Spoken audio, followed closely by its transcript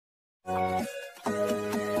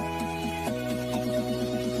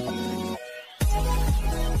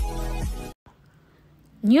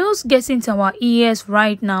News getting to our ears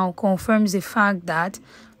right now confirms the fact that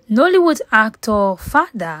Nollywood actor,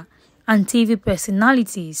 father, and TV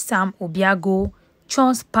personality Sam Obiago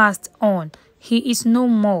just passed on. He is no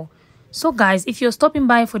more. So guys, if you're stopping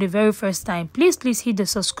by for the very first time, please hit the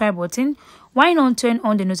subscribe button. Why not turn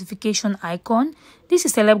on the notification icon? This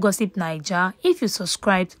is Celeb Gossip Naija. If you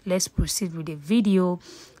subscribed, let's proceed with the video.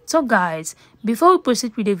 So guys, before we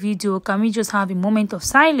proceed with the video, can we just have a moment of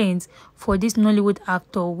silence for this Nollywood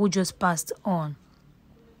actor who just passed on?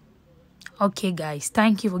 Okay guys,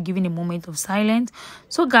 thank you for giving a moment of silence.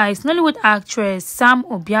 So guys, Nollywood actress Sam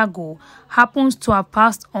Obiago happens to have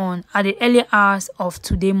passed on at the early hours of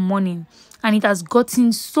today morning, and it has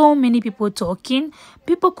gotten so many people talking.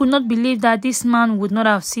 People could not believe that this man would not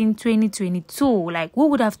have seen 2022. Like, who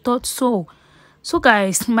would have thought so? So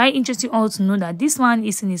guys, might interest you all to know that this man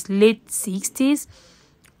is in his late 60s.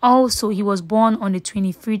 Also, he was born on the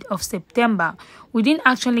 25th of September. We didn't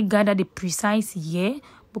actually gather the precise year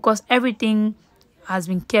because everything has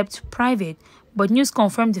been kept private. But news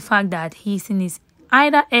confirmed the fact that he's in his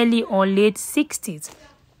either early or late 60s.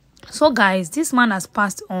 So guys, this man has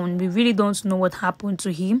passed on. We really don't know what happened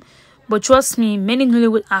to him. But trust me, many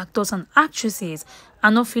Nollywood actors and actresses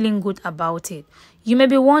are not feeling good about it. You may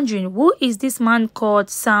be wondering, who is this man called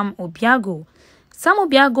Sam Obiago? Sam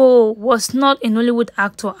Obiago was not a Nollywood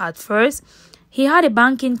actor at first. He had a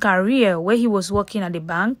banking career where he was working at the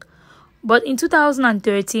bank. But in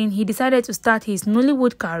 2013, he decided to start his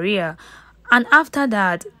Nollywood career. And after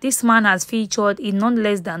that, this man has featured in none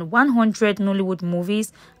less than 100 Nollywood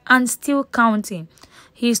movies and still counting.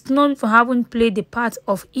 He is known for having played the part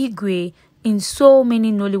of Igwe in so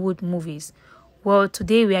many Nollywood movies. Well,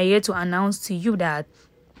 today we are here to announce to you that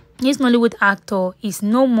this Nollywood actor is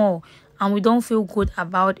no more, and we don't feel good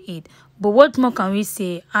about it. But what more can we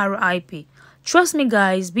say? R.I.P. Trust me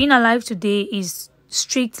guys, being alive today is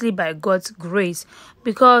strictly by God's grace,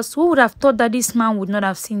 because who would have thought that this man would not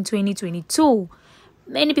have seen 2022?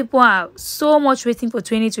 Many people are so much waiting for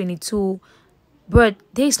 2022, but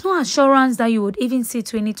there is no assurance that you would even see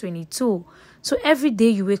 2022. So every day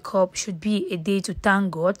you wake up should be a day to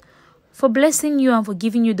thank God for blessing you and for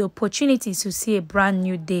giving you the opportunity to see a brand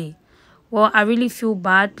new day. Well, I really feel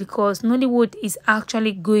bad because Nollywood is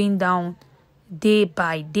actually going down day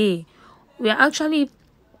by day. We are actually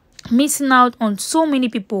missing out on so many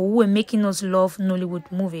people who are making us love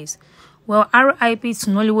Nollywood movies. Well, R.I.P. to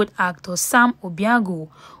Nollywood actor Sam Obiago.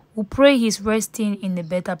 We pray he's resting in a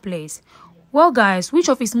better place. Well guys, which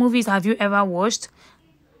of his movies have you ever watched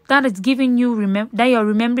that is giving you that you're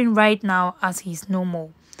remembering right now as he's no more?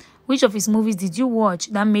 Which of his movies did you watch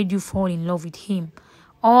that made you fall in love with him?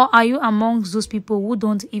 Or are you amongst those people who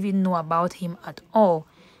don't even know about him at all?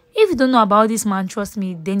 If you don't know about this man, trust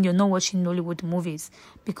me, then you're not watching Nollywood movies,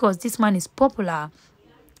 because this man is popular.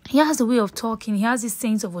 He has a way of talking. He has this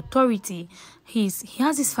sense of authority. He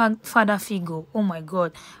has this father figure. Oh my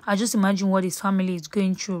God. I just imagine what his family is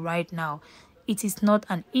going through right now. It is not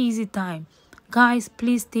an easy time. Guys,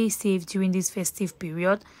 please stay safe during this festive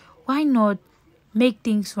period. Why not make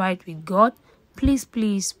things right with God? Please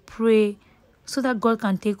pray so that God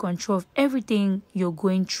can take control of everything you're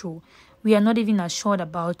going through. We are not even assured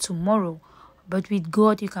about tomorrow, but with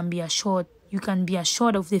God you can be assured. You can be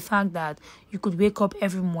assured of the fact that you could wake up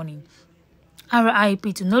every morning.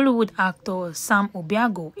 R.I.P. to Nollywood actor Sam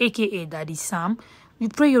Obiago, aka Daddy Sam. We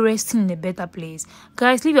pray you're resting in a better place.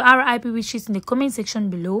 Guys, leave your R.I.P. wishes in the comment section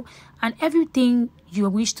below, and everything you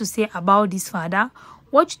wish to say about this father.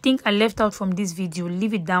 What you think I left out from this video,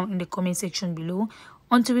 leave it down in the comment section below.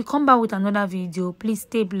 Until we come back with another video, please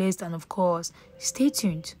stay blessed and of course, stay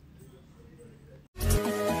tuned.